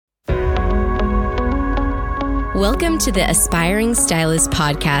Welcome to the Aspiring Stylist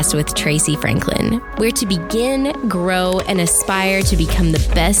podcast with Tracy Franklin, where to begin, grow, and aspire to become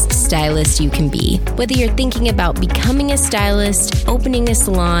the best stylist you can be. Whether you're thinking about becoming a stylist, opening a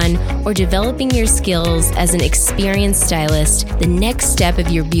salon, or developing your skills as an experienced stylist, the next step of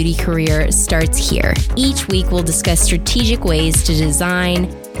your beauty career starts here. Each week, we'll discuss strategic ways to design,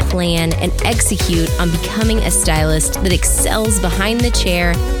 plan, and execute on becoming a stylist that excels behind the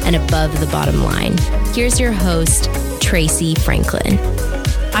chair and above the bottom line. Here's your host, Tracy Franklin.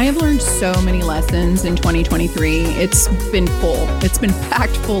 I have learned so many lessons in 2023. It's been full. It's been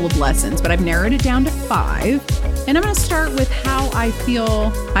packed full of lessons, but I've narrowed it down to 5. And I'm going to start with how I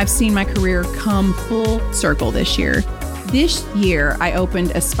feel I've seen my career come full circle this year. This year, I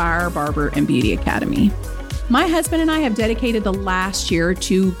opened Aspire Barber and Beauty Academy. My husband and I have dedicated the last year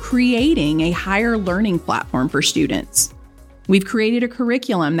to creating a higher learning platform for students. We've created a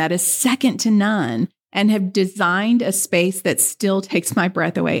curriculum that is second to none and have designed a space that still takes my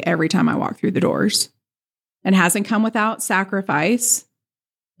breath away every time I walk through the doors. It hasn't come without sacrifice.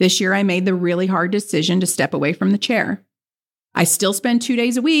 This year, I made the really hard decision to step away from the chair. I still spend 2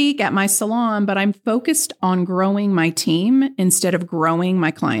 days a week at my salon, but I'm focused on growing my team instead of growing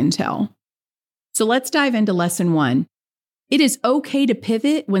my clientele. So let's dive into lesson 1. It is okay to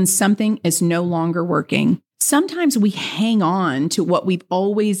pivot when something is no longer working. Sometimes we hang on to what we've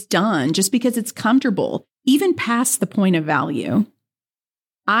always done just because it's comfortable, even past the point of value.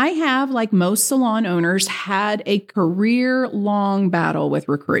 I have, like most salon owners, had a career-long battle with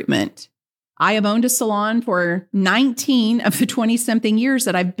recruitment. I have owned a salon for 19 of the 20-something years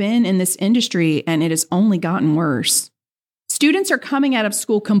that I've been in this industry, and it has only gotten worse. Students are coming out of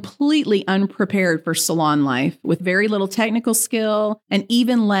school completely unprepared for salon life with very little technical skill and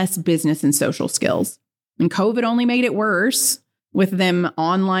even less business and social skills. And COVID only made it worse with them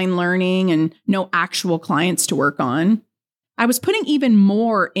online learning and no actual clients to work on. I was putting even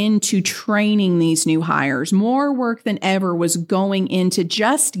more into training these new hires. More work than ever was going into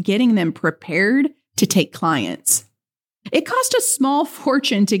just getting them prepared to take clients. It cost a small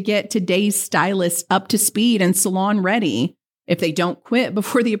fortune to get today's stylists up to speed and salon ready if they don't quit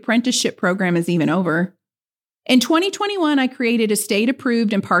before the apprenticeship program is even over. In 2021, I created a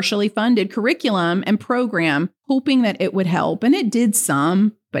state-approved and partially funded curriculum and program, hoping that it would help, and it did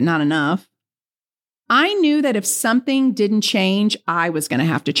some, but not enough. I knew that if something didn't change, I was going to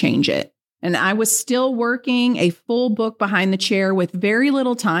have to change it. And I was still working a full book behind the chair with very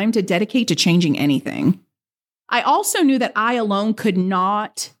little time to dedicate to changing anything. I also knew that I alone could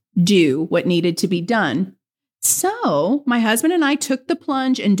not do what needed to be done. So my husband and I took the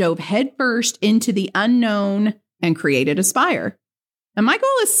plunge and dove headfirst into the unknown and created Aspire. And my goal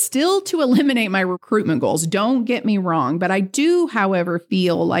is still to eliminate my recruitment goals. Don't get me wrong, but I do, however,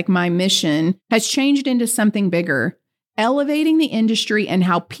 feel like my mission has changed into something bigger, elevating the industry and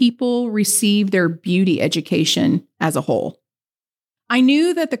how people receive their beauty education as a whole. I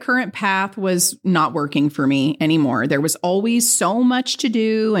knew that the current path was not working for me anymore. There was always so much to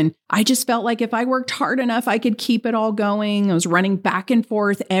do, and I just felt like if I worked hard enough, I could keep it all going. I was running back and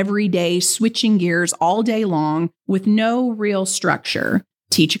forth every day, switching gears all day long with no real structure.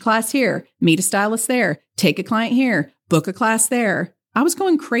 Teach a class here, meet a stylist there, take a client here, book a class there. I was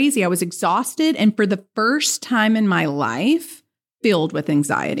going crazy. I was exhausted, and for the first time in my life, filled with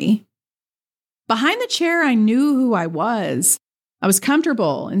anxiety. Behind the chair, I knew who I was. I was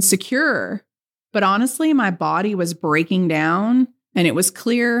comfortable and secure, but honestly, my body was breaking down, and it was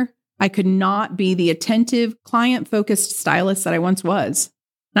clear I could not be the attentive, client-focused stylist that I once was.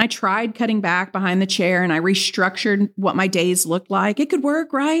 And I tried cutting back behind the chair, and I restructured what my days looked like. It could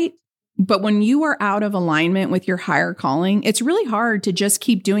work, right? But when you are out of alignment with your higher calling, it's really hard to just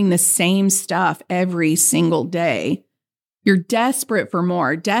keep doing the same stuff every single day. You're desperate for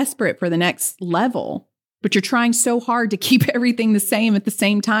more, desperate for the next level. But you're trying so hard to keep everything the same at the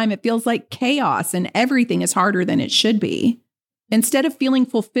same time. It feels like chaos and everything is harder than it should be. Instead of feeling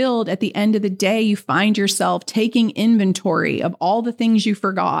fulfilled at the end of the day, you find yourself taking inventory of all the things you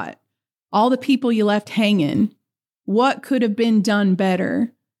forgot, all the people you left hanging. What could have been done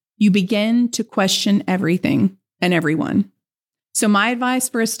better? You begin to question everything and everyone. So my advice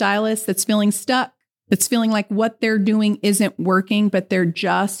for a stylist that's feeling stuck, that's feeling like what they're doing isn't working, but they're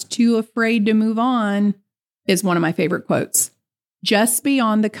just too afraid to move on, is one of my favorite quotes. Just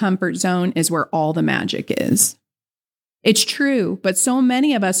beyond the comfort zone is where all the magic is. It's true, but so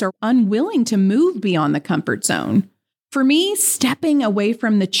many of us are unwilling to move beyond the comfort zone. For me, stepping away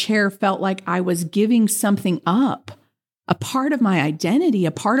from the chair felt like I was giving something up, a part of my identity,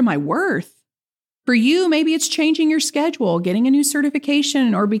 a part of my worth. For you, maybe it's changing your schedule, getting a new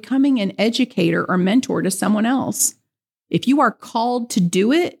certification, or becoming an educator or mentor to someone else. If you are called to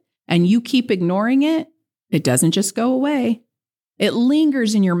do it and you keep ignoring it, it doesn't just go away. It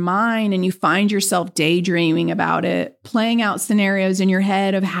lingers in your mind and you find yourself daydreaming about it, playing out scenarios in your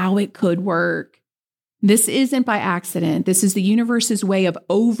head of how it could work. This isn't by accident. This is the universe's way of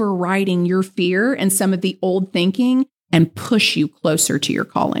overriding your fear and some of the old thinking and push you closer to your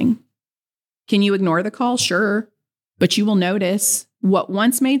calling. Can you ignore the call? Sure. But you will notice what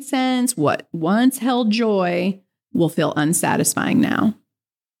once made sense, what once held joy, will feel unsatisfying now.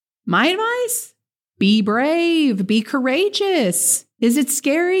 My advice? Be brave. Be courageous. Is it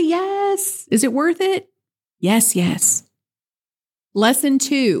scary? Yes. Is it worth it? Yes, yes. Lesson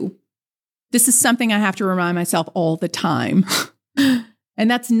 2. This is something I have to remind myself all the time. And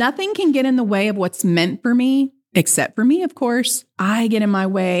that's nothing can get in the way of what's meant for me, except for me, of course. I get in my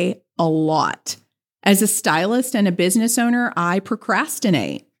way a lot. As a stylist and a business owner, I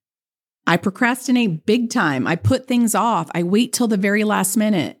procrastinate. I procrastinate big time. I put things off. I wait till the very last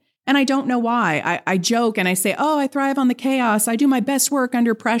minute. And I don't know why. I joke and I say, oh, I thrive on the chaos. I do my best work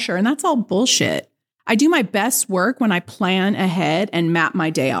under pressure. And that's all bullshit. I do my best work when I plan ahead and map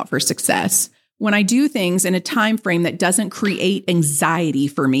my day out for success. When I do things in a time frame that doesn't create anxiety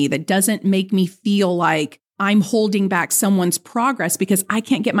for me, that doesn't make me feel like I'm holding back someone's progress because I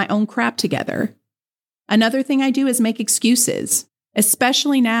can't get my own crap together. Another thing I do is make excuses,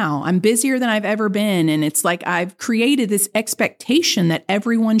 especially now. I'm busier than I've ever been. And it's like I've created this expectation that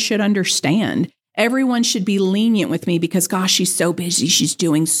everyone should understand. Everyone should be lenient with me because, gosh, she's so busy. She's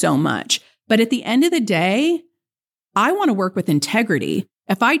doing so much. But at the end of the day, I want to work with integrity.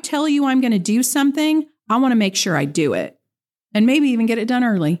 If I tell you I'm going to do something, I want to make sure I do it. And maybe even get it done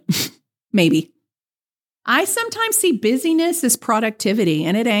early. Maybe. I sometimes see busyness as productivity,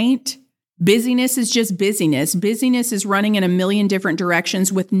 and it ain't. Busyness is just busyness. Busyness is running in a million different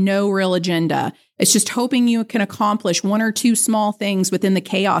directions with no real agenda. It's just hoping you can accomplish one or two small things within the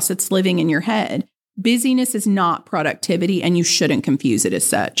chaos that's living in your head. Busyness is not productivity, and you shouldn't confuse it as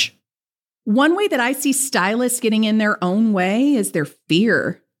such. One way that I see stylists getting in their own way is their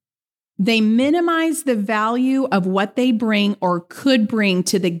fear. They minimize the value of what they bring or could bring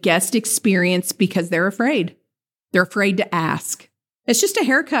to the guest experience because they're afraid. They're afraid to ask. It's just a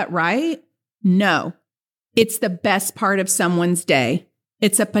haircut, right? No. It's the best part of someone's day.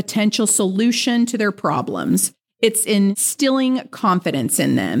 It's a potential solution to their problems. It's instilling confidence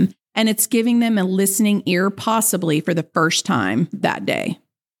in them, and it's giving them a listening ear possibly for the first time that day.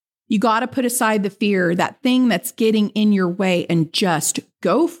 You got to put aside the fear, that thing that's getting in your way, and just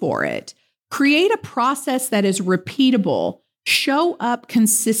go for it. Create a process that is repeatable. Show up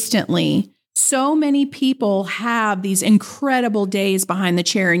consistently. So many people have these incredible days behind the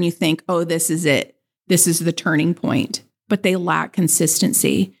chair and you think, oh, this is it. This is the turning point. But they lack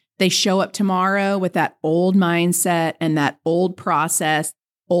consistency. They show up tomorrow with that old mindset and that old process,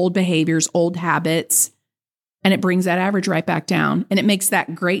 old behaviors, old habits. And it brings that average right back down. And it makes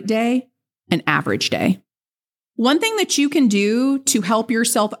that great day an average day. One thing that you can do to help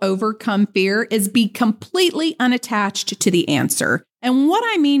yourself overcome fear is be completely unattached to the answer. And what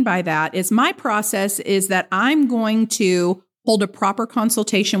I mean by that is my process is that I'm going to hold a proper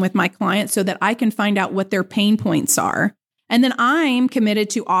consultation with my client so that I can find out what their pain points are. And then I'm committed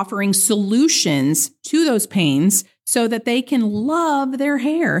to offering solutions to those pains so that they can love their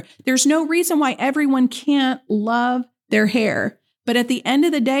hair. There's no reason why everyone can't love their hair. But at the end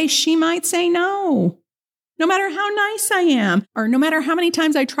of the day, she might say no. No matter how nice I am, or no matter how many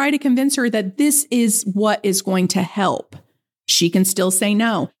times I try to convince her that this is what is going to help, she can still say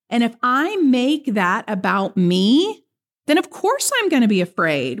no. And if I make that about me, then of course I'm going to be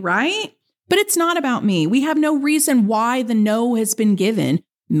afraid, right? But it's not about me. We have no reason why the no has been given.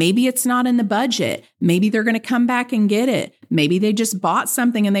 Maybe it's not in the budget. Maybe they're going to come back and get it. Maybe they just bought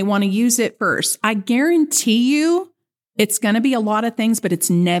something and they want to use it first. I guarantee you it's going to be a lot of things, but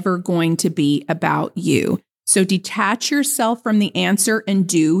it's never going to be about you. So detach yourself from the answer and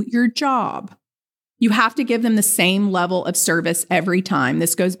do your job. You have to give them the same level of service every time.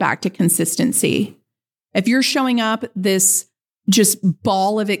 This goes back to consistency. If you're showing up this just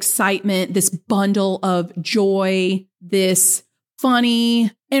ball of excitement, this bundle of joy, this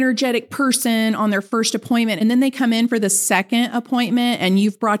funny, energetic person on their first appointment, and then they come in for the second appointment and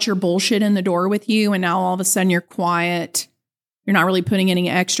you've brought your bullshit in the door with you, and now all of a sudden you're quiet. You're not really putting any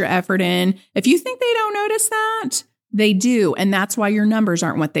extra effort in. If you think they don't notice that, they do. And that's why your numbers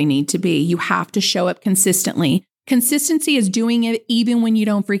aren't what they need to be. You have to show up consistently. Consistency is doing it even when you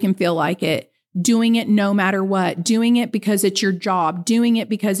don't freaking feel like it. Doing it no matter what. Doing it because it's your job. Doing it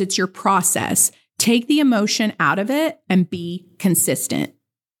because it's your process. Take the emotion out of it and be consistent.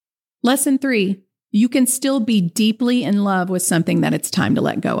 Lesson 3, you can still be deeply in love with something that it's time to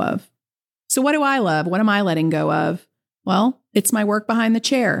let go of. So what do I love? What am I letting go of? Well, it's my work behind the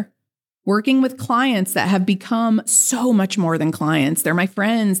chair. Working with clients that have become so much more than clients. They're my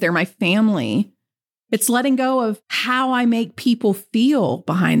friends. They're my family. It's letting go of how I make people feel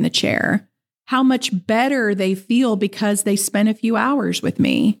behind the chair, how much better they feel because they spent a few hours with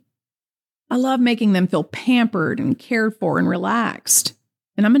me. I love making them feel pampered and cared for and relaxed.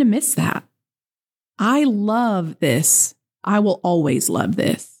 And I'm going to miss that. I love this. I will always love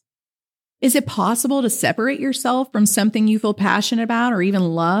this. Is it possible to separate yourself from something you feel passionate about or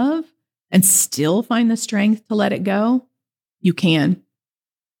even love and still find the strength to let it go? You can.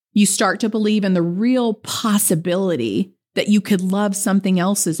 You start to believe in the real possibility that you could love something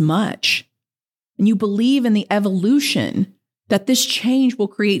else as much. And you believe in the evolution that this change will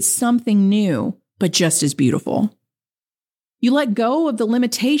create something new, but just as beautiful. You let go of the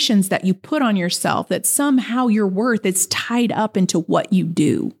limitations that you put on yourself, that somehow your worth is tied up into what you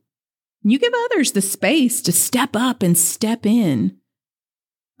do. You give others the space to step up and step in.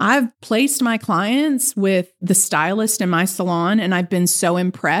 I've placed my clients with the stylist in my salon, and I've been so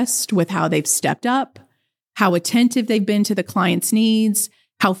impressed with how they've stepped up, how attentive they've been to the client's needs,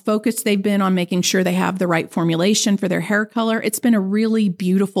 how focused they've been on making sure they have the right formulation for their hair color. It's been a really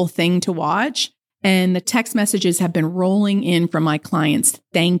beautiful thing to watch. And the text messages have been rolling in from my clients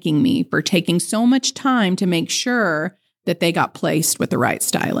thanking me for taking so much time to make sure that they got placed with the right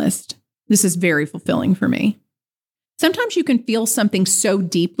stylist. This is very fulfilling for me. Sometimes you can feel something so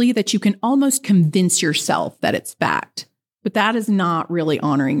deeply that you can almost convince yourself that it's fact, but that is not really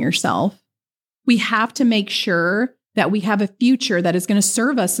honoring yourself. We have to make sure that we have a future that is going to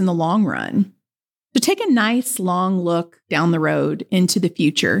serve us in the long run. So take a nice long look down the road into the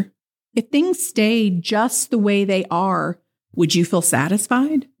future. If things stay just the way they are, would you feel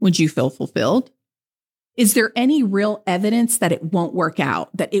satisfied? Would you feel fulfilled? Is there any real evidence that it won't work out,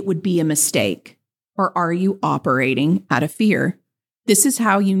 that it would be a mistake? Or are you operating out of fear? This is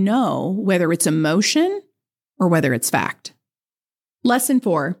how you know whether it's emotion or whether it's fact. Lesson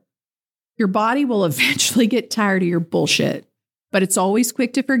 4, your body will eventually get tired of your bullshit, but it's always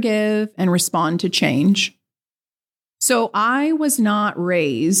quick to forgive and respond to change. So I was not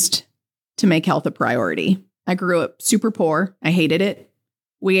raised to make health a priority. I grew up super poor. I hated it.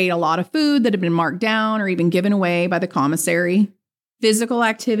 We ate a lot of food that had been marked down or even given away by the commissary. Physical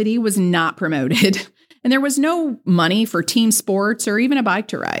activity was not promoted, and there was no money for team sports or even a bike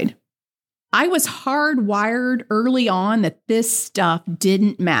to ride. I was hardwired early on that this stuff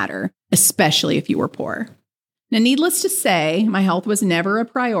didn't matter, especially if you were poor. Now, needless to say, my health was never a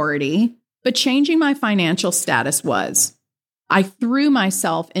priority, but changing my financial status was. I threw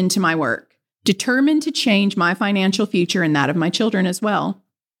myself into my work, determined to change my financial future and that of my children as well.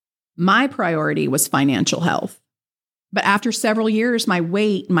 My priority was financial health. But after several years, my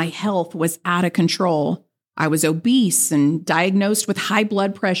weight, my health was out of control. I was obese and diagnosed with high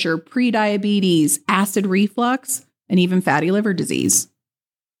blood pressure, prediabetes, acid reflux, and even fatty liver disease.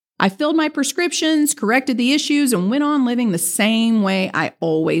 I filled my prescriptions, corrected the issues, and went on living the same way I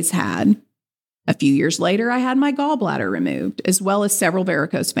always had. A few years later, I had my gallbladder removed, as well as several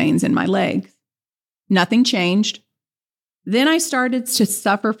varicose veins in my legs. Nothing changed. Then I started to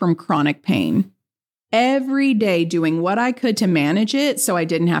suffer from chronic pain. Every day doing what I could to manage it so I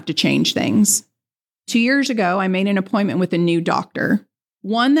didn't have to change things. 2 years ago, I made an appointment with a new doctor,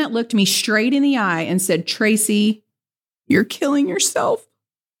 one that looked me straight in the eye and said, "Tracy, you're killing yourself.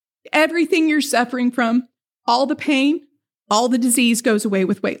 Everything you're suffering from, all the pain, all the disease goes away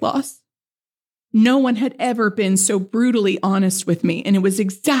with weight loss." No one had ever been so brutally honest with me, and it was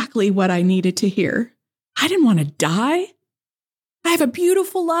exactly what I needed to hear. I didn't want to die. I have a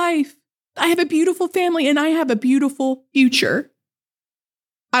beautiful life. I have a beautiful family, and I have a beautiful future.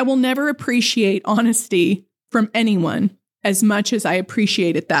 I will never appreciate honesty from anyone as much as I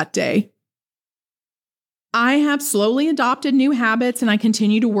appreciate it that day. I have slowly adopted new habits, and I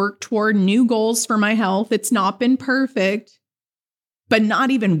continue to work toward new goals for my health. It's not been perfect, but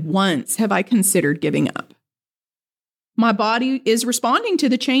not even once have I considered giving up. My body is responding to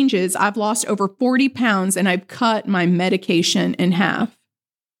the changes. I've lost over 40 pounds, and I've cut my medication in half.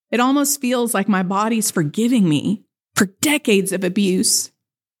 It almost feels like my body's forgiving me for decades of abuse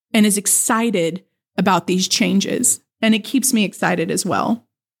and is excited about these changes. And it keeps me excited as well.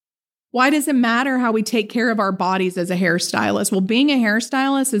 Why does it matter how we take care of our bodies as a hairstylist? Well, being a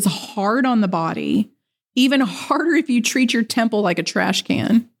hairstylist is hard on the body, even harder if you treat your temple like a trash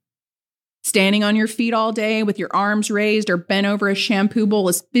can. Standing on your feet all day with your arms raised or bent over a shampoo bowl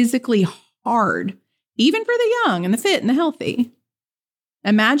is physically hard, even for the young and the fit and the healthy.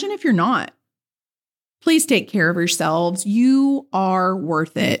 Imagine if you're not. Please take care of yourselves. You are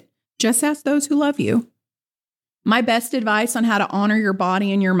worth it. Just ask those who love you. My best advice on how to honor your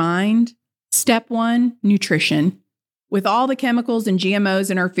body and your mind. Step 1, nutrition. With all the chemicals and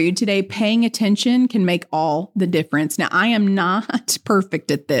GMOs in our food today, paying attention can make all the difference. Now, I am not perfect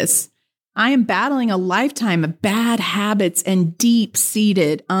at this. I am battling a lifetime of bad habits and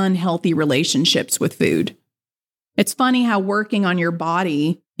deep-seated unhealthy relationships with food. It's funny how working on your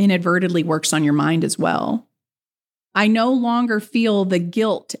body inadvertently works on your mind as well. I no longer feel the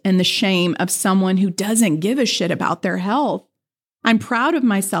guilt and the shame of someone who doesn't give a shit about their health. I'm proud of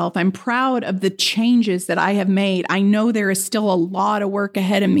myself. I'm proud of the changes that I have made. I know there is still a lot of work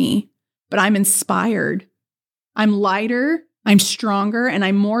ahead of me, but I'm inspired. I'm lighter, I'm stronger, and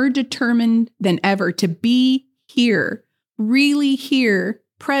I'm more determined than ever to be here, really here,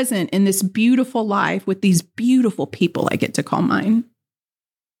 present in this beautiful life with these beautiful people I get to call mine.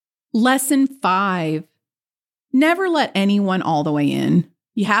 Lesson 5. Never let anyone all the way in.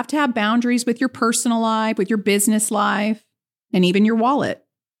 You have to have boundaries with your personal life, with your business life, and even your wallet.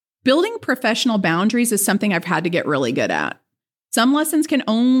 Building professional boundaries is something I've had to get really good at. Some lessons can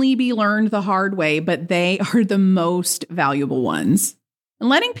only be learned the hard way, but they are the most valuable ones. And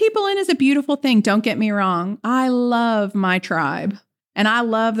letting people in is a beautiful thing, don't get me wrong. I love my tribe, and I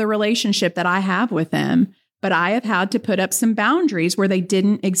love the relationship that I have with them, but I have had to put up some boundaries where they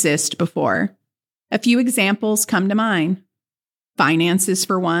didn't exist before. A few examples come to mind. Finances,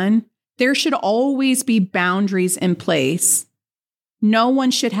 for one. There should always be boundaries in place. No one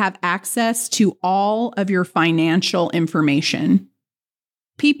should have access to all of your financial information.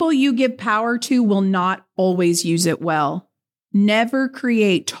 People you give power to will not always use it well. Never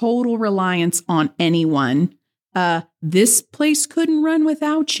create total reliance on anyone. This place couldn't run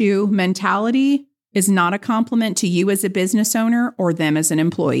without you mentality is not a compliment to you as a business owner or them as an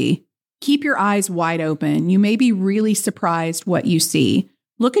employee. Keep your eyes wide open. You may be really surprised what you see.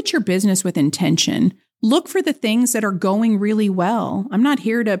 Look at your business with intention. Look for the things that are going really well. I'm not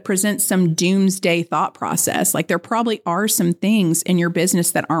here to present some doomsday thought process. Like there probably are some things in your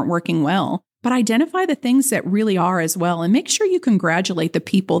business that aren't working well, but identify the things that really are as well and make sure you congratulate the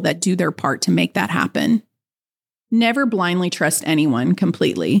people that do their part to make that happen. Never blindly trust anyone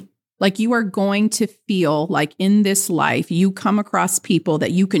completely. Like you are going to feel like in this life, you come across people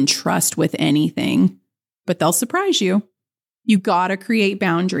that you can trust with anything, but they'll surprise you. You gotta create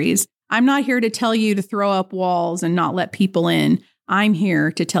boundaries. I'm not here to tell you to throw up walls and not let people in. I'm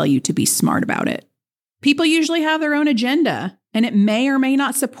here to tell you to be smart about it. People usually have their own agenda, and it may or may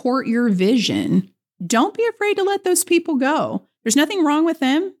not support your vision. Don't be afraid to let those people go. There's nothing wrong with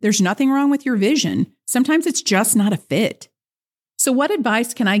them. There's nothing wrong with your vision. Sometimes it's just not a fit. So what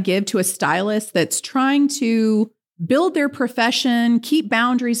advice can I give to a stylist that's trying to build their profession, keep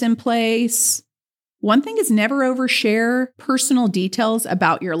boundaries in place? One thing is never overshare personal details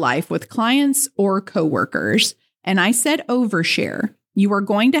about your life with clients or coworkers. And I said overshare. You are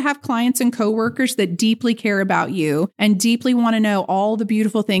going to have clients and coworkers that deeply care about you and deeply want to know all the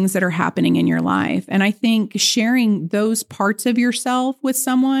beautiful things that are happening in your life. And I think sharing those parts of yourself with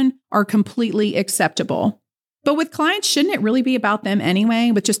someone are completely acceptable. But with clients, shouldn't it really be about them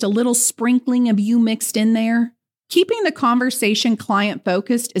anyway, with just a little sprinkling of you mixed in there? Keeping the conversation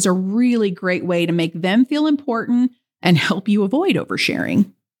client-focused is a really great way to make them feel important and help you avoid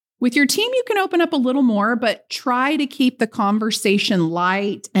oversharing. With your team, you can open up a little more, but try to keep the conversation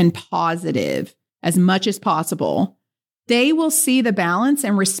light and positive as much as possible. They will see the balance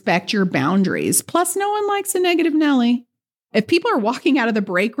and respect your boundaries. Plus, no one likes a negative Nelly. If people are walking out of the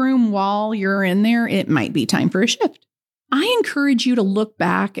break room while you're in there, it might be time for a shift. I encourage you to look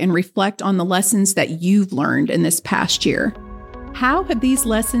back and reflect on the lessons that you've learned in this past year. How have these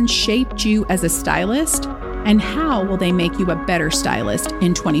lessons shaped you as a stylist? And how will they make you a better stylist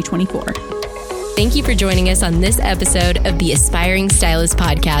in 2024? Thank you for joining us on this episode of the Aspiring Stylist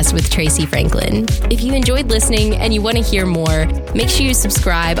Podcast with Tracy Franklin. If you enjoyed listening and you want to hear more, make sure you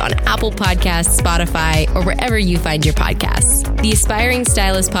subscribe on Apple Podcasts, Spotify, or wherever you find your podcasts. The Aspiring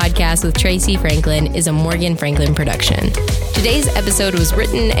Stylist Podcast with Tracy Franklin is a Morgan Franklin production. Today's episode was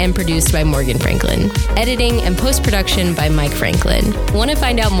written and produced by Morgan Franklin. Editing and post-production by Mike Franklin. Want to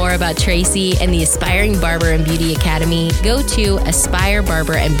find out more about Tracy and the Aspiring Barber and Beauty Academy? Go to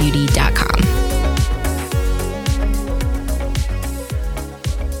aspirebarberandbeauty.com.